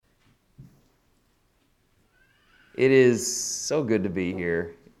It is so good to be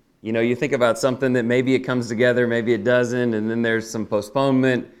here. You know, you think about something that maybe it comes together, maybe it doesn't, and then there's some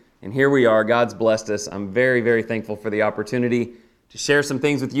postponement, and here we are. God's blessed us. I'm very, very thankful for the opportunity to share some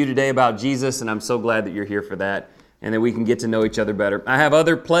things with you today about Jesus, and I'm so glad that you're here for that, and that we can get to know each other better. I have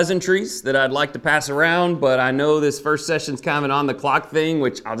other pleasantries that I'd like to pass around, but I know this first session's kind of an on-the-clock thing,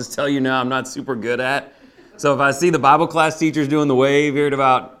 which I'll just tell you now I'm not super good at. So if I see the Bible class teachers doing the wave here in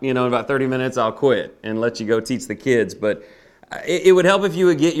about 30 minutes, I'll quit and let you go teach the kids. But it would help if you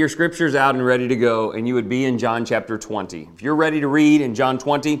would get your scriptures out and ready to go, and you would be in John chapter 20. If you're ready to read in John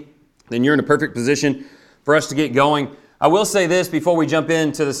 20, then you're in a perfect position for us to get going. I will say this before we jump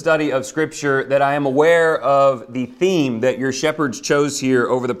into the study of Scripture, that I am aware of the theme that your shepherds chose here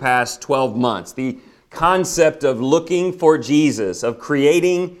over the past 12 months. The concept of looking for Jesus, of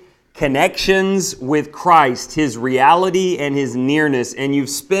creating connections with Christ, His reality and His nearness. And you've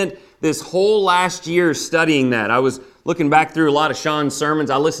spent this whole last year studying that. I was looking back through a lot of Sean's sermons.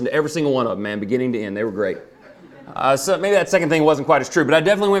 I listened to every single one of them, man, beginning to end. They were great. So maybe that second thing wasn't quite as true, but I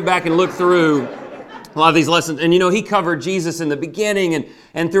definitely went back and looked through a lot of these lessons. And he covered Jesus in the beginning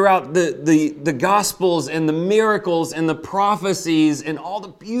and throughout the Gospels and the miracles and the prophecies and all the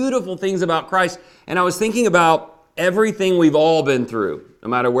beautiful things about Christ. And I was thinking about everything we've all been through, no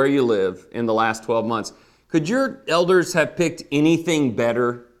matter where you live, in the last 12 months. Could your elders have picked anything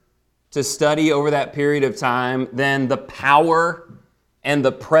better to study over that period of time than the power and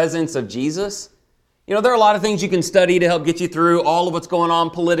the presence of Jesus? There are a lot of things you can study to help get you through all of what's going on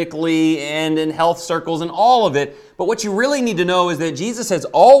politically and in health circles and all of it. But what you really need to know is that Jesus has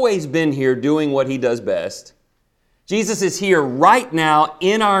always been here doing what He does best. Jesus is here right now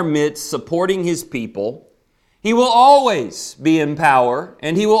in our midst, supporting His people. He will always be in power,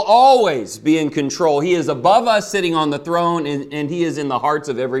 and He will always be in control. He is above us, sitting on the throne, and He is in the hearts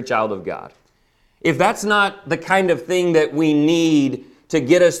of every child of God. If that's not the kind of thing that we need to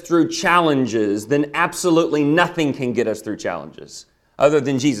get us through challenges, then absolutely nothing can get us through challenges other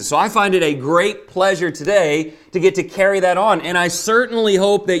than Jesus. So I find it a great pleasure today to get to carry that on. And I certainly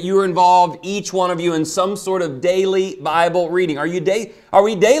hope that you are involved, each one of you, in some sort of daily Bible reading. Are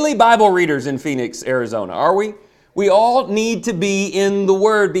we daily Bible readers in Phoenix, Arizona? Are we? We all need to be in the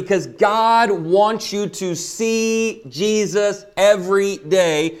Word because God wants you to see Jesus every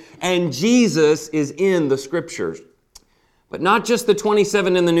day, and Jesus is in the Scriptures. But not just the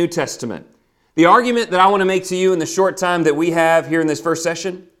 27 in the New Testament. The argument that I want to make to you in the short time that we have here in this first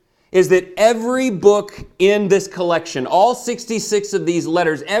session is that every book in this collection, all 66 of these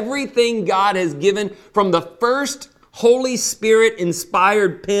letters, everything God has given from the first Holy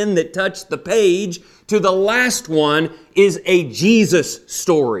Spirit-inspired pen that touched the page to the last one is a Jesus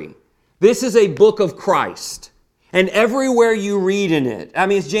story. This is a book of Christ. And everywhere you read in it,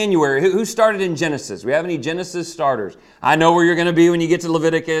 it's January. Who started in Genesis? We have any Genesis starters? I know where you're going to be when you get to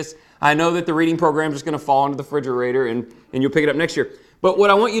Leviticus. I know that the reading program is just going to fall into the refrigerator and you'll pick it up next year. But what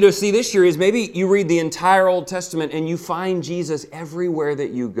I want you to see this year is maybe you read the entire Old Testament and you find Jesus everywhere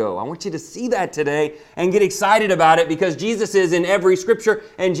that you go. I want you to see that today and get excited about it because Jesus is in every scripture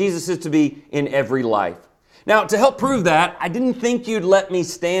and Jesus is to be in every life. Now, to help prove that, I didn't think you'd let me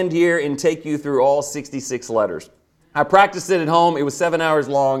stand here and take you through all 66 letters. I practiced it at home. It was 7 hours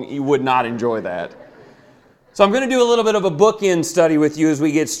long. You would not enjoy that. So I'm going to do a little bit of a bookend study with you as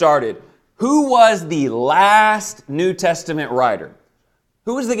we get started. Who was the last New Testament writer?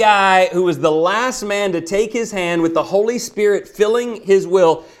 Who was the guy who was the last man to take his hand with the Holy Spirit filling his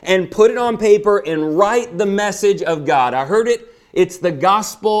will and put it on paper and write the message of God? I heard it. It's the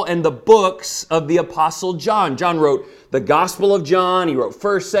gospel and the books of the Apostle John. John wrote the Gospel of John, he wrote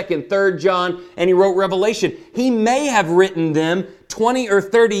 1st, 2nd, 3rd John, and he wrote Revelation. He may have written them 20 or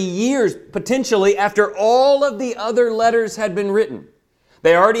 30 years, potentially, after all of the other letters had been written.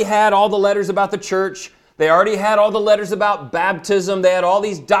 They already had all the letters about the church. They already had all the letters about baptism. They had all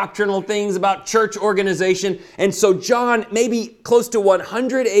these doctrinal things about church organization. And so John, maybe close to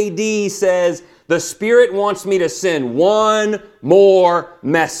 100 AD, says, the Spirit wants me to send one more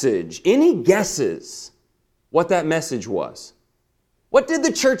message. Any guesses what that message was? What did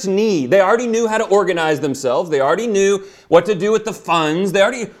the church need? They already knew how to organize themselves. They already knew what to do with the funds.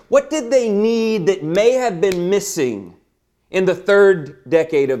 What did they need that may have been missing in the 3rd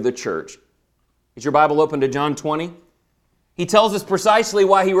decade of the church? Is your Bible open to John 20? He tells us precisely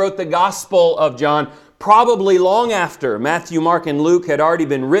why he wrote the Gospel of John, probably long after Matthew, Mark, and Luke had already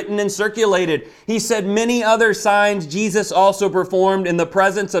been written and circulated. He said many other signs Jesus also performed in the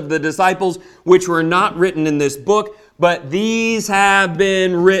presence of the disciples, which were not written in this book, but these have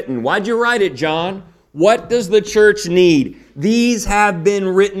been written. Why'd you write it, John? What does the church need? These have been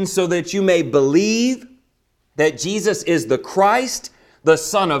written so that you may believe that Jesus is the Christ, the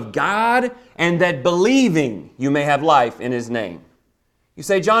Son of God, and that believing you may have life in His name. You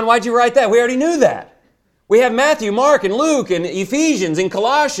say, John, why'd you write that? We already knew that. We have Matthew, Mark, and Luke, and Ephesians, and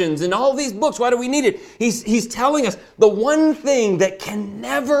Colossians, and all these books. Why do we need it? He's telling us the one thing that can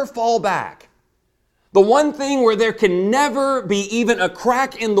never fall back, the one thing where there can never be even a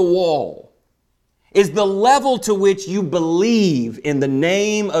crack in the wall, is the level to which you believe in the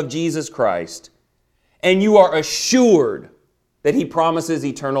name of Jesus Christ, and you are assured that He promises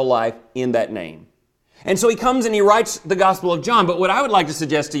eternal life in that name. And so he comes and he writes the Gospel of John. But what I would like to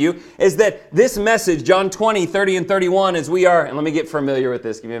suggest to you is that this message, John 20, 30, and 31, as we are, and let me get familiar with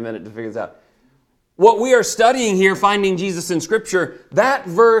this, give me a minute to figure this out. What we are studying here, finding Jesus in Scripture, that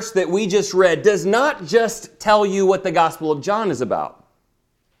verse that we just read does not just tell you what the Gospel of John is about.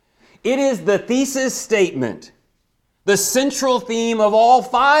 It is the thesis statement, the central theme of all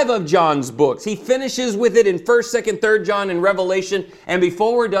 5 of John's books. He finishes with it in 1st, 2nd, 3rd John and Revelation. And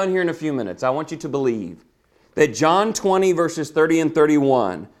before we're done here in a few minutes, I want you to believe that John 20 verses 30 and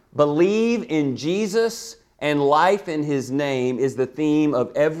 31, believe in Jesus and life in His name, is the theme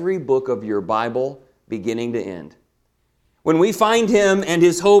of every book of your Bible, beginning to end. When we find Him and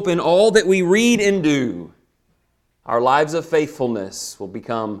His hope in all that we read and do, our lives of faithfulness will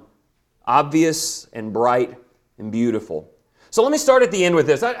become obvious and bright and beautiful. So let me start at the end with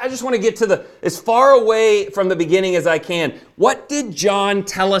this. I just want to get to as far away from the beginning as I can. What did John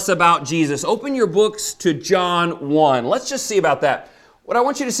tell us about Jesus? Open your books to John 1. Let's just see about that. What I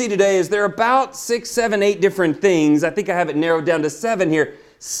want you to see today is there are about 6, 7, 8 different things. I think I have it narrowed down to 7 here.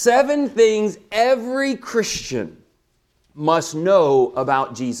 7 things every Christian must know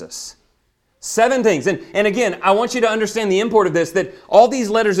about Jesus. 7 things. And again, I want you to understand the import of this, that all these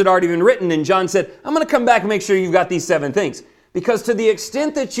letters had already been written, and John said, I'm going to come back and make sure you've got these 7 things. Because to the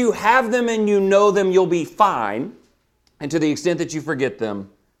extent that you have them and you know them, you'll be fine. And to the extent that you forget them,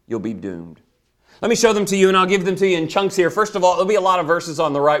 you'll be doomed. Let me show them to you, and I'll give them to you in chunks here. First of all, there'll be a lot of verses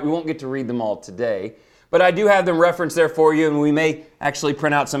on the right. We won't get to read them all today. But I do have them referenced there for you, and we may actually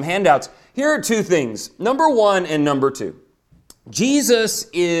print out some handouts. Here are 2 things. Number 1 and number 2. Jesus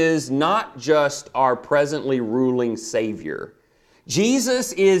is not just our presently ruling Savior.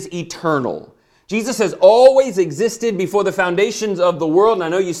 Jesus is eternal. Jesus has always existed before the foundations of the world. And I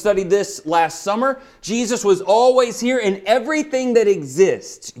know you studied this last summer. Jesus was always here in everything that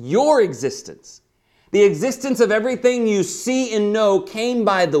exists. Your existence, the existence of everything you see and know, came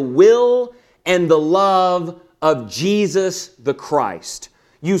by the will and the love of Jesus the Christ.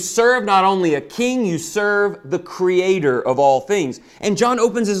 You serve not only a king, you serve the creator of all things. And John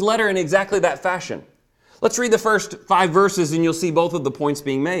opens his letter in exactly that fashion. Let's read the first 5 verses and you'll see both of the points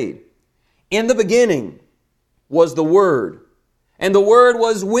being made. In the beginning was the Word, and the Word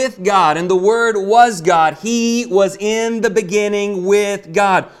was with God, and the Word was God. He was in the beginning with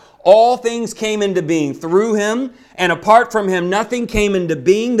God. All things came into being through Him, and apart from Him nothing came into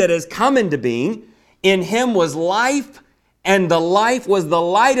being that has come into being. In Him was life, and the life was the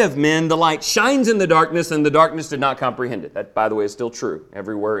light of men. The light shines in the darkness, and the darkness did not comprehend it. That, by the way, is still true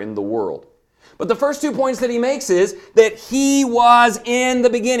everywhere in the world. But the first 2 points that he makes is that He was in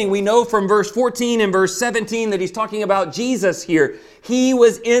the beginning. We know from verse 14 and verse 17 that he's talking about Jesus here. He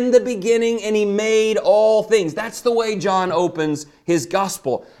was in the beginning and He made all things. That's the way John opens his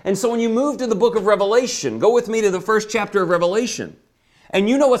gospel. And so when you move to the book of Revelation, go with me to the first chapter of Revelation. And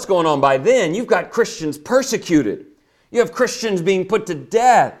you know what's going on by then. You've got Christians persecuted. You have Christians being put to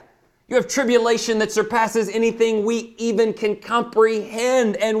death. You have tribulation that surpasses anything we even can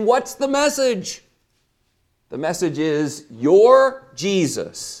comprehend. And what's the message? The message is your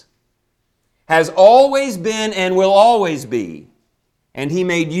Jesus has always been and will always be. And He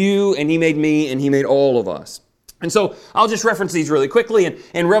made you, and He made me, and He made all of us. And so I'll just reference these really quickly.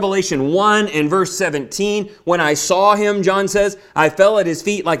 In Revelation 1 and verse 17, when I saw Him, John says, I fell at His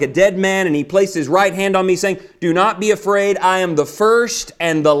feet like a dead man, and He placed His right hand on me, saying, do not be afraid. I am the first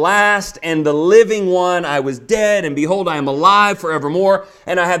and the last and the living one. I was dead, and behold, I am alive forevermore,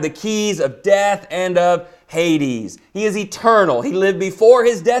 and I have the keys of death and of Hades. He is eternal. He lived before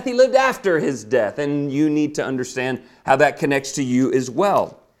His death. He lived after His death. And you need to understand how that connects to you as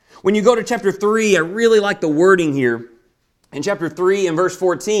well. When you go to chapter 3, I really like the wording here. In chapter 3 and verse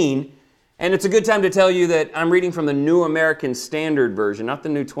 14, and it's a good time to tell you that I'm reading from the New American Standard Version, not the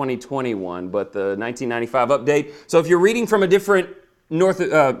new 2021, but the 1995 update. So if you're reading from a different North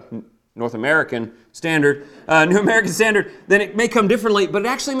American Standard, New American Standard, then it may come differently, but it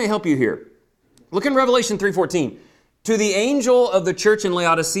actually may help you here. Look in Revelation 3:14. To the angel of the church in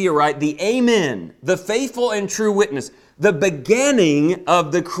Laodicea write, the Amen, the faithful and true witness, the beginning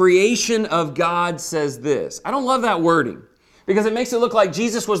of the creation of God says this. I don't love that wording because it makes it look like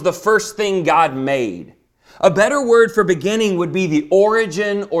Jesus was the first thing God made. A better word for beginning would be the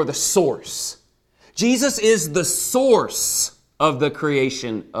origin or the source. Jesus is the source of the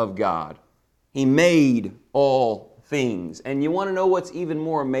creation of God. He made all things. And you want to know what's even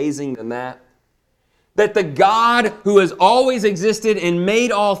more amazing than that? That the God who has always existed and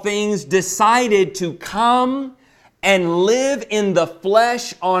made all things decided to come and live in the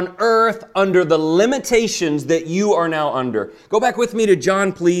flesh on earth under the limitations that you are now under. Go back with me to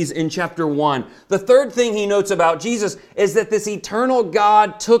John, please, in chapter 1. The third thing he notes about Jesus is that this eternal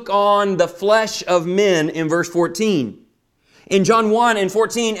God took on the flesh of men in verse 14. In John 1 and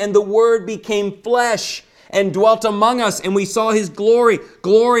 14, and the Word became flesh and dwelt among us, and we saw His glory,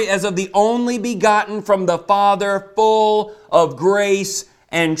 glory as of the only begotten from the Father, full of grace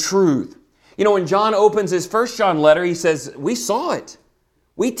and truth. You know, when John opens his 1 John letter, he says, we saw it.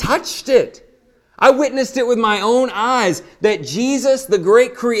 We touched it. I witnessed it with my own eyes that Jesus, the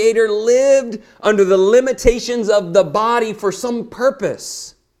great Creator, lived under the limitations of the body for some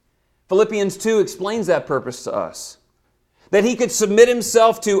purpose. Philippians 2 explains that purpose to us. That He could submit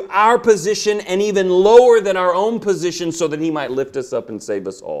Himself to our position and even lower than our own position so that He might lift us up and save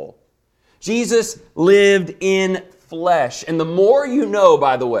us all. Jesus lived in flesh. And the more you know,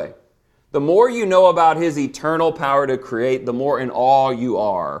 by the way, the more you know about His eternal power to create, the more in awe you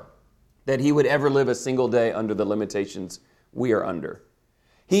are that He would ever live a single day under the limitations we are under.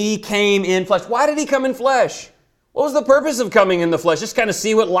 He came in flesh. Why did He come in flesh? What was the purpose of coming in the flesh? Just kind of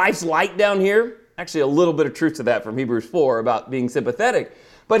see what life's like down here? Actually, a little bit of truth to that from Hebrews 4 about being sympathetic.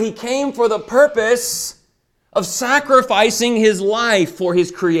 But He came for the purpose of sacrificing His life for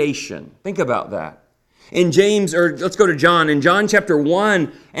His creation. Think about that. In let's go to John. In John chapter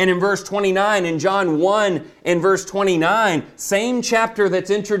 1 and in verse 29, in John 1 and verse 29, same chapter that's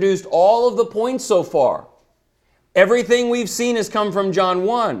introduced all of the points so far. Everything we've seen has come from John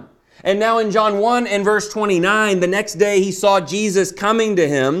 1. And now in John 1 and verse 29, the next day he saw Jesus coming to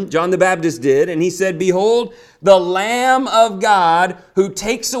him, John the Baptist did, and he said, behold, the Lamb of God who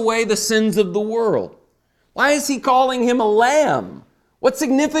takes away the sins of the world. Why is he calling him a lamb? What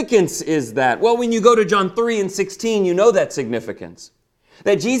significance is that? Well, when you go to John 3 and 16, you know that significance.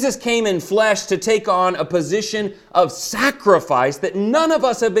 That Jesus came in flesh to take on a position of sacrifice that none of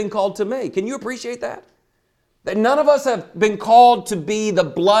us have been called to make. Can you appreciate that? That none of us have been called to be the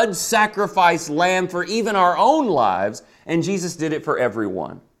blood sacrifice lamb for even our own lives, and Jesus did it for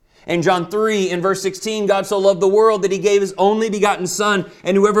everyone. In John 3, in verse 16, God so loved the world that He gave His only begotten Son,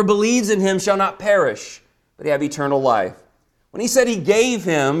 and whoever believes in Him shall not perish, but have eternal life. When He said He gave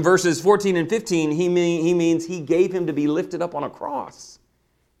Him, verses 14 and 15, He means He gave Him to be lifted up on a cross,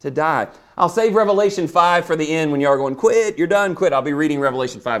 to die. I'll save Revelation 5 for the end when you are going, quit, you're done, quit. I'll be reading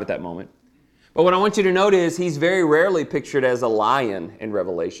Revelation 5 at that moment. But what I want you to note is He's very rarely pictured as a lion in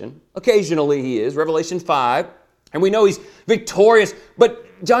Revelation. Occasionally He is, Revelation 5. And we know He's victorious.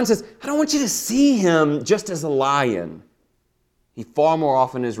 But John says, I don't want you to see Him just as a lion. He far more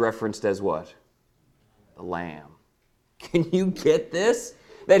often is referenced as what? The lamb. Can you get this?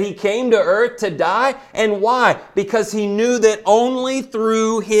 That He came to earth to die? And why? Because He knew that only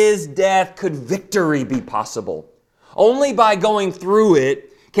through His death could victory be possible. Only by going through it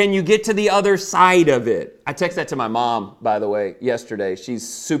can you get to the other side of it. I texted that to my mom, by the way, yesterday. She's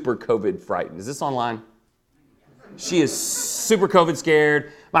super COVID frightened. Is this online? She is super COVID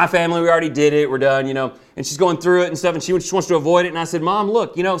scared. My family, we already did it. We're done, And she's going through it and stuff, and she just wants to avoid it. And I said, Mom,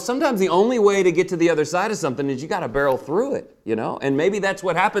 look, sometimes the only way to get to the other side of something is you got to barrel through it, And maybe that's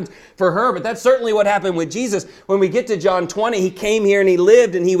what happens for her, but that's certainly what happened with Jesus. When we get to John 20, He came here and He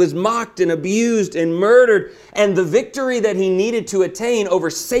lived, and He was mocked and abused and murdered. And the victory that He needed to attain over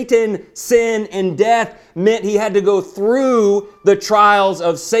Satan, sin, and death meant He had to go through the trials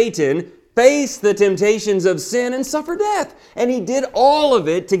of Satan, face the temptations of sin, and suffer death. And He did all of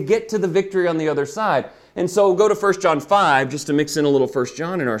it to get to the victory on the other side. And so go to 1 John 5, just to mix in a little 1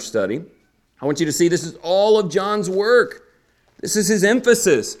 John in our study. I want you to see this is all of John's work. This is his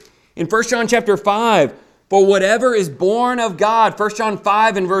emphasis. In 1 John chapter 5, for whatever is born of God, 1 John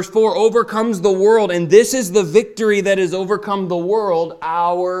 5 and verse 4, overcomes the world. And this is the victory that has overcome the world,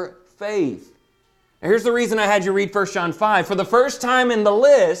 our faith. Now, here's the reason I had you read 1 John 5. For the first time in the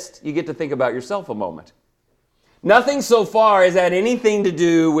list, you get to think about yourself a moment. Nothing so far has had anything to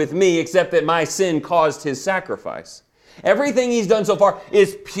do with me except that my sin caused His sacrifice. Everything He's done so far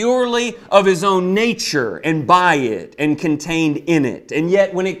is purely of His own nature and by it and contained in it. And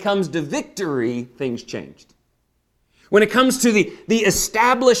yet when it comes to victory, things changed. When it comes to the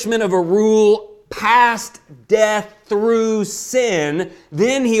establishment of a rule past death through sin,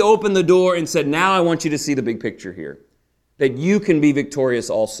 then he opened the door and said, now I want you to see the big picture here. That you can be victorious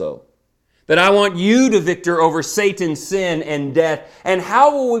also. That I want you to victor over Satan, sin, and death. And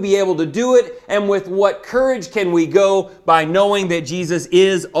how will we be able to do it? And with what courage can we go? By knowing that Jesus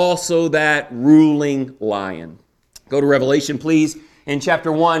is also that ruling lion. Go to Revelation, please, in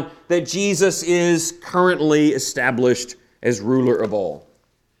chapter 1, that Jesus is currently established as ruler of all.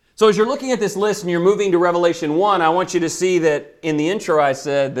 So as you're looking at this list and you're moving to Revelation 1, I want you to see that in the intro I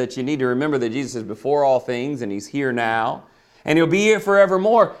said that you need to remember that Jesus is before all things and He's here now. And He'll be here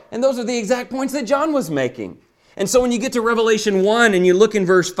forevermore. And those are the exact points that John was making. And so when you get to Revelation 1 and you look in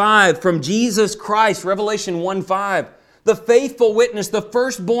verse 5, from Jesus Christ, Revelation 1:5, the faithful witness, the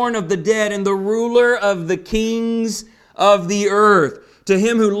firstborn of the dead, and the ruler of the kings of the earth, to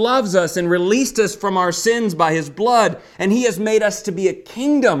Him who loves us and released us from our sins by His blood, and He has made us to be a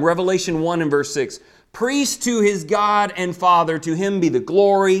kingdom, Revelation 1 and verse 6, priest to His God and Father, to Him be the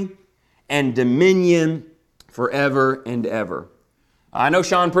glory and dominion forever and ever. I know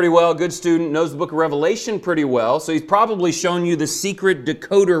Sean pretty well, good student, knows the book of Revelation pretty well, so he's probably shown you the secret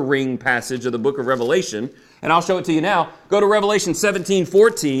decoder ring passage of the book of Revelation, and I'll show it to you now. Go to Revelation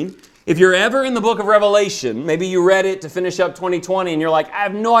 17:14. If you're ever in the book of Revelation, maybe you read it to finish up 2020 and you're like, I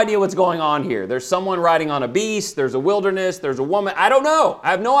have no idea what's going on here. There's someone riding on a beast, there's a wilderness, there's a woman, I don't know. I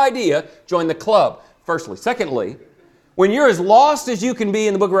have no idea. Join the club, firstly. Secondly, when you're as lost as you can be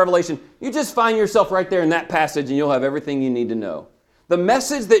in the book of Revelation, you just find yourself right there in that passage and you'll have everything you need to know. The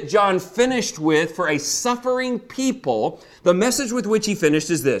message that John finished with for a suffering people, the message with which he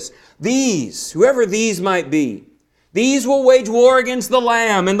finished is this. These, whoever these might be, these will wage war against the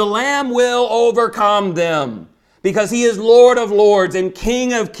Lamb, and the Lamb will overcome them, because He is Lord of lords and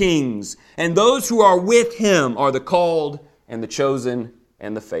King of kings, and those who are with Him are the called and the chosen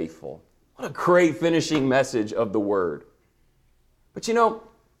and the faithful. What a great finishing message of the Word. But you know,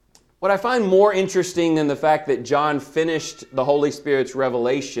 what I find more interesting than the fact that John finished the Holy Spirit's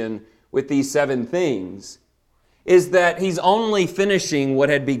revelation with these 7 things is that he's only finishing what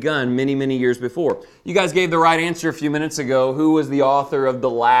had begun many, many years before. You guys gave the right answer a few minutes ago. Who was the author of the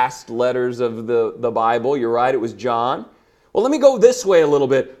last letters of the Bible? You're right, it was John. Well, let me go this way a little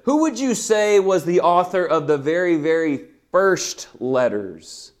bit. Who would you say was the author of the very, very first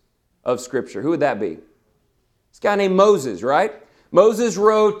letters of Scripture? Who would that be? This guy named Moses, right? Moses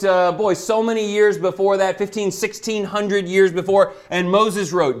wrote, so many years before that, 1,600 years before, and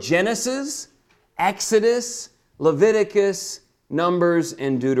Moses wrote Genesis, Exodus, Leviticus, Numbers,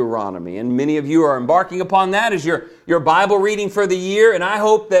 and Deuteronomy. And many of you are embarking upon that as your Bible reading for the year, and I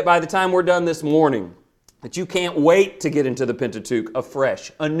hope that by the time we're done this morning, that you can't wait to get into the Pentateuch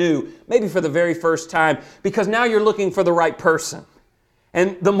afresh, anew, maybe for the very first time, because now you're looking for the right person.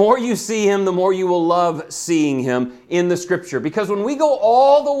 And the more you see him, the more you will love seeing him in the Scripture. Because when we go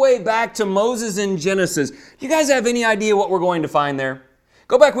all the way back to Moses in Genesis, do you guys have any idea what we're going to find there?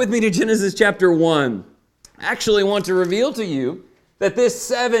 Go back with me to Genesis chapter 1. I actually want to reveal to you that this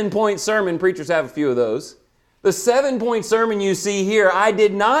 7-point sermon, preachers have a few of those, the 7-point sermon you see here, I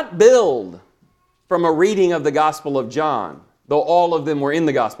did not build from a reading of the Gospel of John, though all of them were in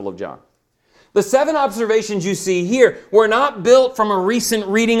the Gospel of John. The 7 observations you see here were not built from a recent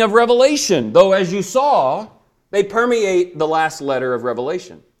reading of Revelation, though as you saw, they permeate the last letter of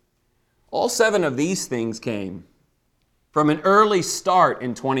Revelation. All 7 of these things came from an early start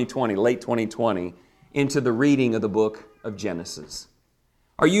in 2020, late 2020, into the reading of the book of Genesis.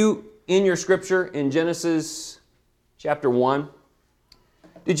 Are you in your scripture in Genesis chapter 1?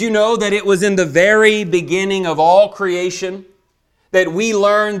 Did you know that it was in the very beginning of all creation that we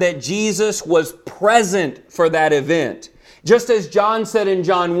learned that Jesus was present for that event? Just as John said in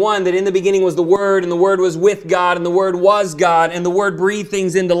John 1 that in the beginning was the Word, and the Word was with God, and the Word was God, and the Word breathed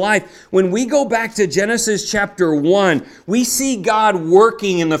things into life. When we go back to Genesis chapter 1, we see God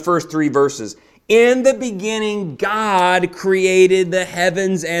working in the first 3 verses. In the beginning, God created the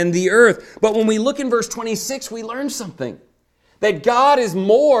heavens and the earth. But when we look in verse 26, we learn something. That God is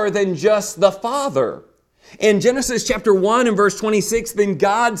more than just the Father. In Genesis chapter 1 and verse 26, then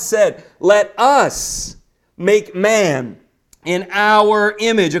God said, "Let us make man in our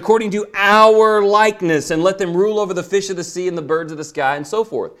image, according to our likeness, and let them rule over the fish of the sea and the birds of the sky," and so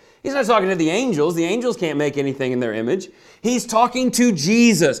forth. He's not talking to the angels. The angels can't make anything in their image. He's talking to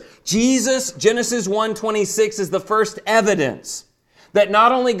Jesus. Jesus, Genesis 1:26, is the first evidence that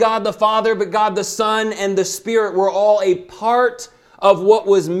not only God the Father, but God the Son and the Spirit were all a part of what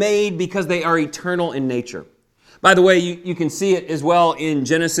was made because they are eternal in nature. By the way, you can see it as well in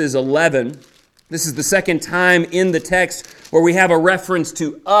Genesis 11 This is the second time in the text where we have a reference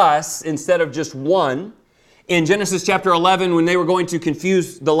to us instead of just one. In Genesis chapter 11, when they were going to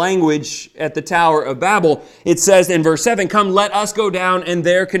confuse the language at the Tower of Babel, it says in verse 7, "Come, let us go down and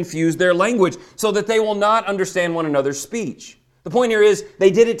there confuse their language, so that they will not understand one another's speech." The point here is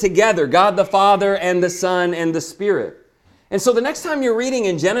they did it together, God the Father and the Son and the Spirit. And so the next time you're reading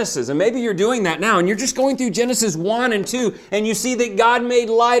in Genesis, and maybe you're doing that now, and you're just going through Genesis 1 and 2, and you see that God made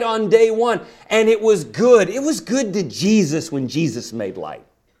light on day 1, and it was good. It was good to Jesus when Jesus made light.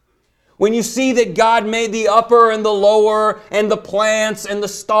 When you see that God made the upper and the lower, and the plants and the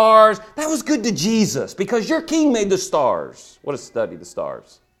stars, that was good to Jesus, because your King made the stars. What a study, the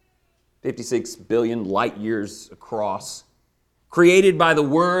stars. 56 billion light years across. Created by the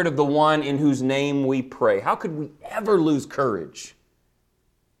word of the one in whose name we pray. How could we ever lose courage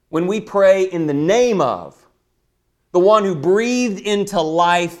when we pray in the name of the one who breathed into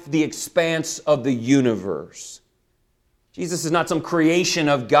life the expanse of the universe? Jesus is not some creation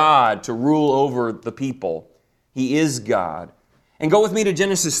of God to rule over the people. He is God. And go with me to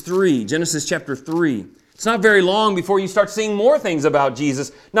Genesis 3, Genesis chapter 3. It's not very long before you start seeing more things about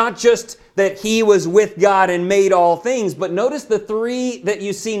Jesus. Not just that He was with God and made all things, but notice the 3 that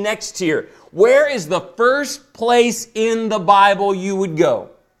you see next here. Where is the first place in the Bible you would go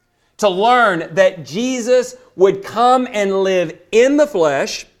to learn that Jesus would come and live in the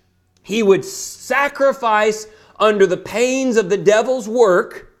flesh? He would sacrifice under the pains of the devil's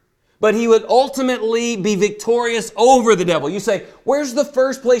work, but He would ultimately be victorious over the devil. You say, where's the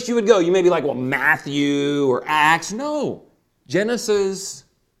first place you would go? You may be like, well, Matthew or Acts. No. Genesis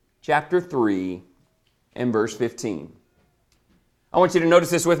chapter 3 and verse 15. I want you to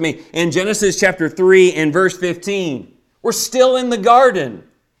notice this with me. In Genesis chapter 3 and verse 15, we're still in the garden.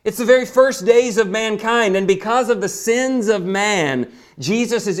 It's the very first days of mankind, and because of the sins of man,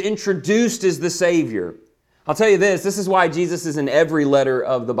 Jesus is introduced as the Savior. I'll tell you this is why Jesus is in every letter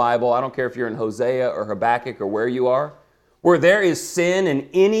of the Bible. I don't care if you're in Hosea or Habakkuk or where you are. Where there is sin and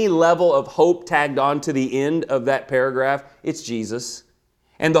any level of hope tagged on to the end of that paragraph, it's Jesus.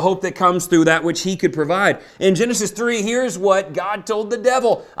 And the hope that comes through that which He could provide. In Genesis 3, here's what God told the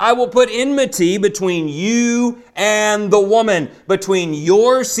devil. I will put enmity between you and the woman, between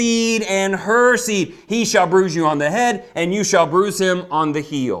your seed and her seed. He shall bruise you on the head, and you shall bruise him on the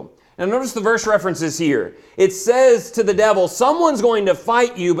heel. Now notice the verse references here. It says to the devil, someone's going to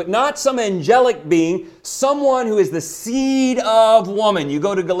fight you, but not some angelic being, someone who is the seed of woman. You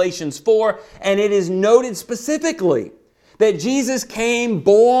go to Galatians 4, and it is noted specifically that Jesus came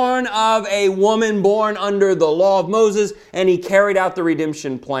born of a woman, born under the law of Moses, and He carried out the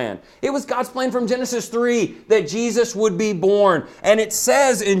redemption plan. It was God's plan from Genesis 3 that Jesus would be born. And it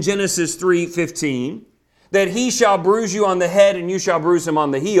says in Genesis 3:15 that He shall bruise you on the head and you shall bruise him on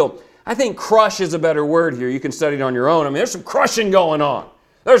the heel. I think crush is a better word here. You can study it on your own. I mean, there's some crushing going on.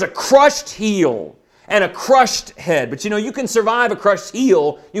 There's a crushed heel and a crushed head. But you know, you can survive a crushed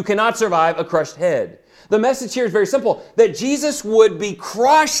heel. You cannot survive a crushed head. The message here is very simple, that Jesus would be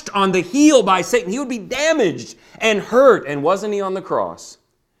crushed on the heel by Satan. He would be damaged and hurt. And wasn't He on the cross?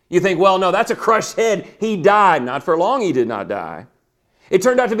 You think, well, no, that's a crushed head. He died. Not for long He did not die. It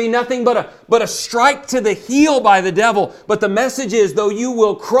turned out to be nothing but a strike to the heel by the devil. But the message is, though you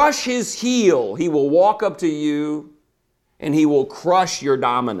will crush his heel, he will walk up to you and he will crush your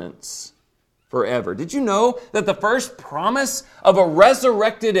dominance forever. Did you know that the first promise of a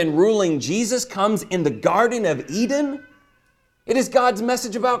resurrected and ruling Jesus comes in the Garden of Eden? It is God's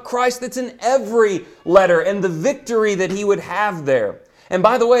message about Christ that's in every letter and the victory that He would have there. And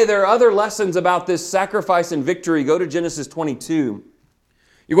by the way, there are other lessons about this sacrifice and victory. Go to Genesis 22.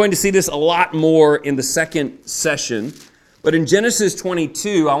 You're going to see this a lot more in the second session. But in Genesis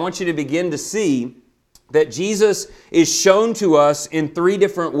 22, I want you to begin to see that Jesus is shown to us in 3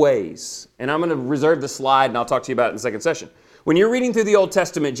 different ways. And I'm going to reserve the slide and I'll talk to you about it in the second session. When you're reading through the Old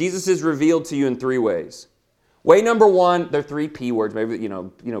Testament, Jesus is revealed to you in 3 ways. Way number 1, they're 3 P words, maybe, you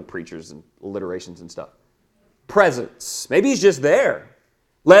know, preachers and alliterations and stuff. Presence. Maybe He's just there.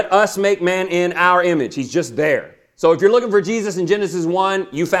 Let us make man in our image. He's just there. So if you're looking for Jesus in Genesis 1,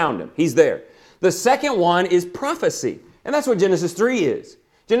 you found Him. He's there. The second one is prophecy. And that's what Genesis 3 is.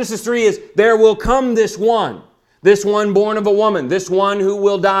 Genesis 3 is, there will come this one born of a woman, this one who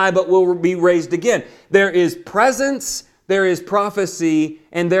will die but will be raised again. There is presence, there is prophecy,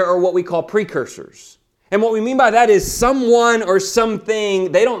 and there are what we call precursors. And what we mean by that is someone or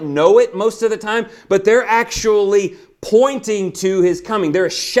something, they don't know it most of the time, but they're actually pointing to His coming. They're a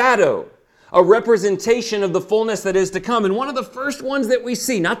shadow, a representation of the fullness that is to come. And one of the first ones that we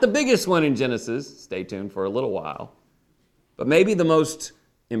see, not the biggest one in Genesis, stay tuned for a little while, but maybe the most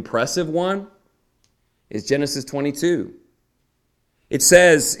impressive one, is Genesis 22. It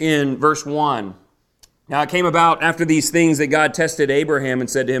says in verse 1, "Now it came about after these things that God tested Abraham and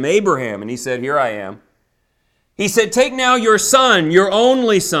said to him, 'Abraham,' and he said, 'Here I am.' He said, 'Take now your son, your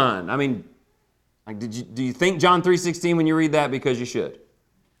only son.'" I mean, do you think John 3:16 when you read that? Because you should.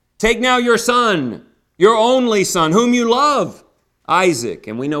 "Take now your son, your only son, whom you love, Isaac."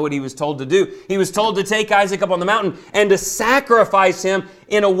 And we know what he was told to do. He was told to take Isaac up on the mountain and to sacrifice him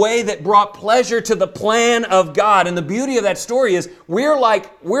in a way that brought pleasure to the plan of God. And the beauty of that story is we're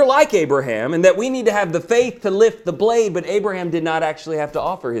like Abraham in that we need to have the faith to lift the blade, but Abraham did not actually have to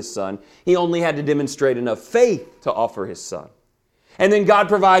offer his son. He only had to demonstrate enough faith to offer his son. And then God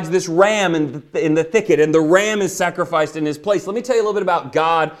provides this ram in the thicket, and the ram is sacrificed in his place. Let me tell you a little bit about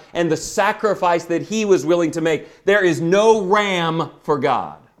God and the sacrifice that he was willing to make. There is no ram for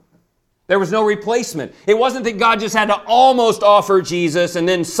God. There was no replacement. It wasn't that God just had to almost offer Jesus and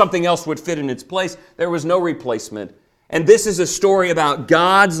then something else would fit in its place. There was no replacement. And this is a story about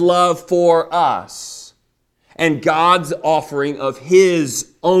God's love for us and God's offering of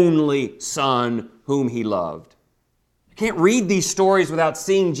his only son whom he loved. You can't read these stories without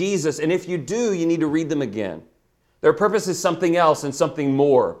seeing Jesus, and if you do, you need to read them again. Their purpose is something else and something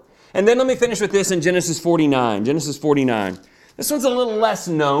more. And then let me finish with this in Genesis 49. Genesis 49. This one's a little less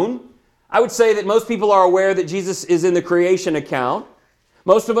known. I would say that most people are aware that Jesus is in the creation account.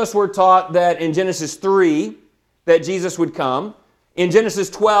 Most of us were taught that in Genesis 3 that Jesus would come. In Genesis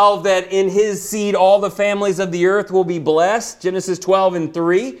 12, that in his seed all the families of the earth will be blessed, Genesis 12 and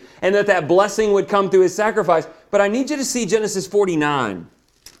 3, and that blessing would come through his sacrifice. But I need you to see Genesis 49.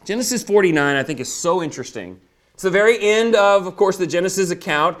 Genesis 49, I think, is so interesting. It's the very end of course, the Genesis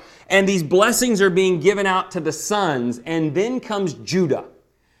account, and these blessings are being given out to the sons, and then comes Judah.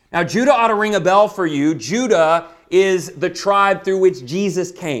 Now, Judah ought to ring a bell for you. Judah is the tribe through which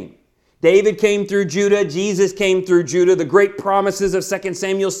Jesus came. David came through Judah. Jesus came through Judah. The great promises of 2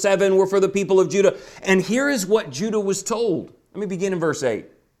 Samuel 7 were for the people of Judah. And here is what Judah was told. Let me begin in verse 8.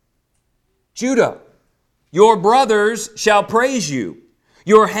 "Judah, your brothers shall praise you.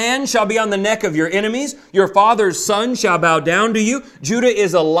 Your hand shall be on the neck of your enemies. Your father's son shall bow down to you. Judah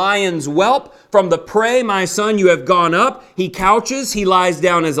is a lion's whelp. From the prey, my son, you have gone up. He couches, he lies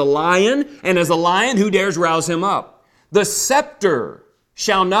down as a lion, and as a lion, who dares rouse him up? The scepter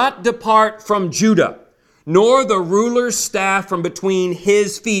shall not depart from Judah, nor the ruler's staff from between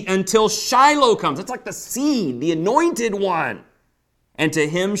his feet, until Shiloh comes." It's like the seed, the anointed one. "And to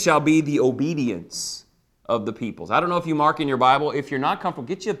him shall be the obedience of the peoples." I don't know if you mark in your Bible. If you're not comfortable,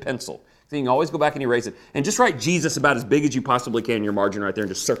 get you a pencil, so you can always go back and erase it. And just write Jesus about as big as you possibly can in your margin right there,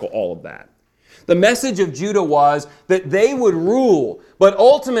 and just circle all of that. The message of Judah was that they would rule, but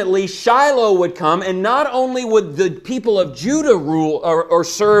ultimately Shiloh would come, and not only would the people of Judah rule or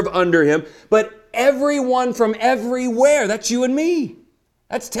serve under him, but everyone from everywhere, that's you and me,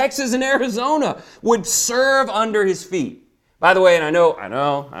 that's Texas and Arizona, would serve under his feet. By the way, and I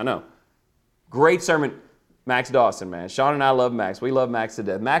know, great sermon, Max Dawson, man. Sean and I love Max. We love Max to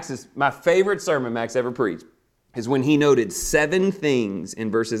death. Max is my favorite sermon Max ever preached. Is when he noted 7 things in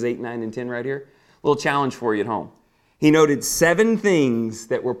verses 8, 9, and 10 right here. A little challenge for you at home. He noted 7 things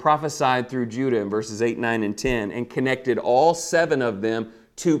that were prophesied through Judah in verses 8, 9, and 10 and connected all 7 of them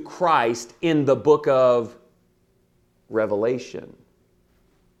to Christ in the book of Revelation.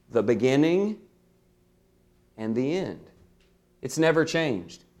 The beginning and the end. It's never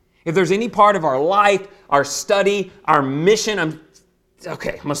changed. If there's any part of our life, our study, our mission, I'm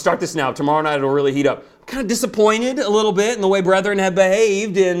going to start this now. Tomorrow night it'll really heat up. I'm kind of disappointed a little bit in the way brethren have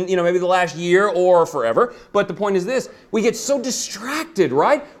behaved in, maybe the last year or forever. But the point is this, we get so distracted,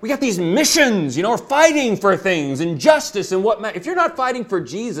 right? We got these missions, we're fighting for things and justice and whatnot. If you're not fighting for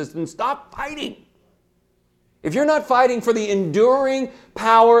Jesus, then stop fighting. If you're not fighting for the enduring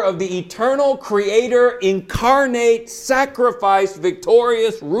power of the eternal Creator, incarnate, sacrificed,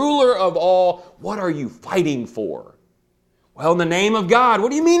 victorious, ruler of all, what are you fighting for? Well, in the name of God.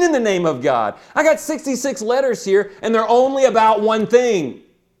 What do you mean in the name of God? I got 66 letters here, and they're only about one thing.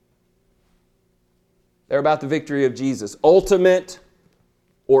 They're about the victory of Jesus, ultimate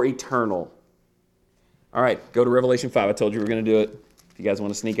or eternal. All right, go to Revelation 5. I told you we were going to do it. If you guys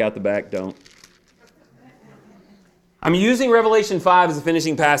want to sneak out the back, don't. I'm using Revelation 5 as a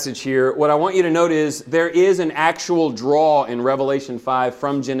finishing passage here. What I want you to note is there is an actual draw in Revelation 5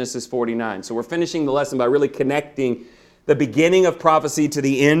 from Genesis 49. So we're finishing the lesson by really connecting the beginning of prophecy to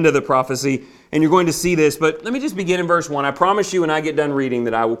the end of the prophecy. And you're going to see this, but let me just begin in verse 1. I promise you when I get done reading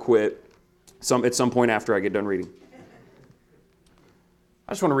that I will quit at some point after I get done reading.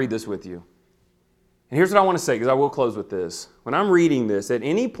 I just want to read this with you. And here's what I want to say, because I will close with this. When I'm reading this, at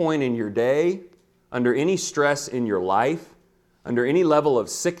any point in your day under any stress in your life, under any level of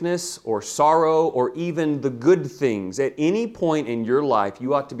sickness or sorrow or even the good things, at any point in your life,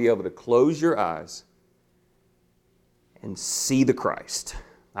 you ought to be able to close your eyes and see the Christ.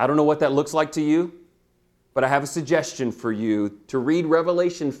 I don't know what that looks like to you, but I have a suggestion for you to read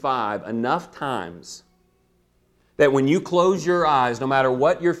Revelation 5 enough times that when you close your eyes, no matter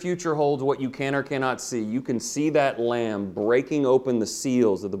what your future holds, what you can or cannot see, you can see that Lamb breaking open the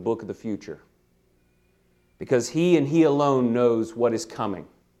seals of the book of the future. Because He and He alone knows what is coming.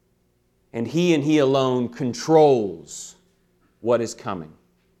 And He and He alone controls what is coming.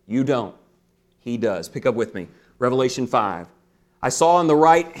 You don't. He does. Pick up with me. Revelation 5. I saw in the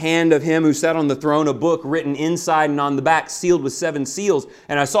right hand of Him who sat on the throne a book written inside and on the back, sealed with 7 seals.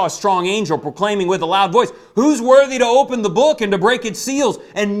 And I saw a strong angel proclaiming with a loud voice, "Who's worthy to open the book and to break its seals?"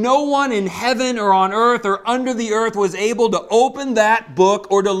 And no one in heaven or on earth or under the earth was able to open that book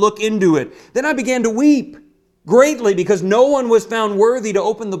or to look into it. Then I began to weep greatly because no one was found worthy to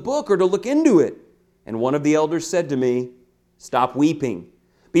open the book or to look into it. And one of the elders said to me, "Stop weeping.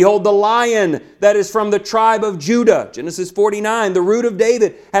 Behold, the Lion that is from the tribe of Judah," Genesis 49, "the root of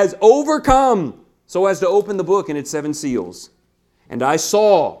David, has overcome so as to open the book and its 7 seals. And I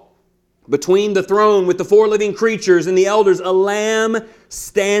saw between the throne with the 4 living creatures and the elders a Lamb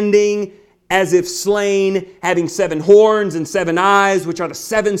standing as if slain, having 7 horns and 7 eyes, which are the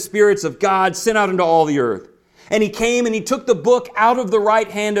 7 spirits of God sent out into all the earth. And He came and He took the book out of the right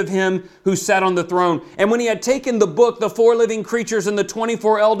hand of Him who sat on the throne. And when He had taken the book, the 4 living creatures and the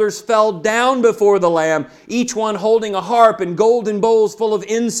 24 elders fell down before the Lamb, each one holding a harp and golden bowls full of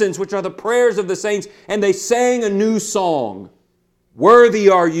incense, which are the prayers of the saints. And they sang a new song. "Worthy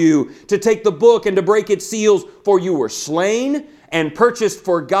are you to take the book and to break its seals, for you were slain and purchased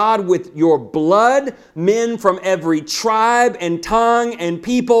for God with your blood men from every tribe and tongue and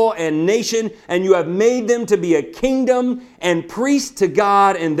people and nation, and you have made them to be a kingdom and priests to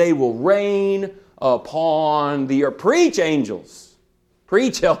God, and they will reign upon the earth." Preach, angels.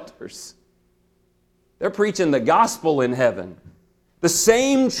 Preach, elders. They're preaching the gospel in heaven. The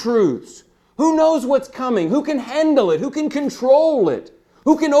same truths. Who knows what's coming? Who can handle it? Who can control it?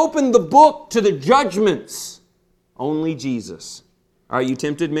 Who can open the book to the judgments? Only Jesus. All right, you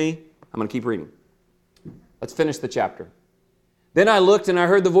tempted me? I'm going to keep reading. Let's finish the chapter. Then I looked and I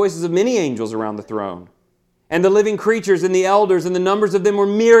heard the voices of many angels around the throne, and the living creatures and the elders, and the numbers of them were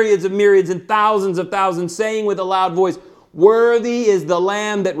myriads of myriads and thousands of thousands, saying with a loud voice, "Worthy is the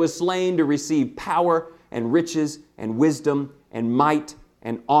Lamb that was slain to receive power and riches and wisdom and might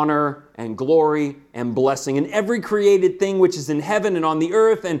and honor and glory and blessing." And every created thing which is in heaven and on the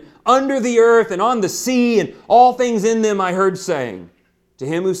earth and under the earth and on the sea and all things in them I heard saying, "To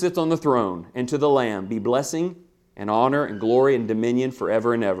Him who sits on the throne and to the Lamb be blessing and honor and glory and dominion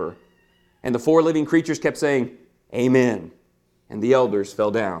forever and ever." And the 4 living creatures kept saying, "Amen." And the elders fell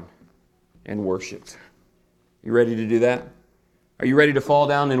down and worshiped. You ready to do that? Are you ready to fall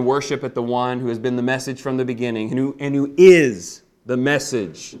down and worship at the one who has been the message from the beginning and who is the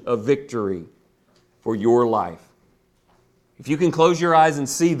message of victory for your life? If you can close your eyes and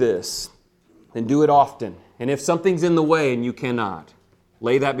see this, then do it often. And if something's in the way and you cannot,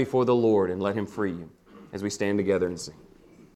 lay that before the Lord and let Him free you as we stand together and sing.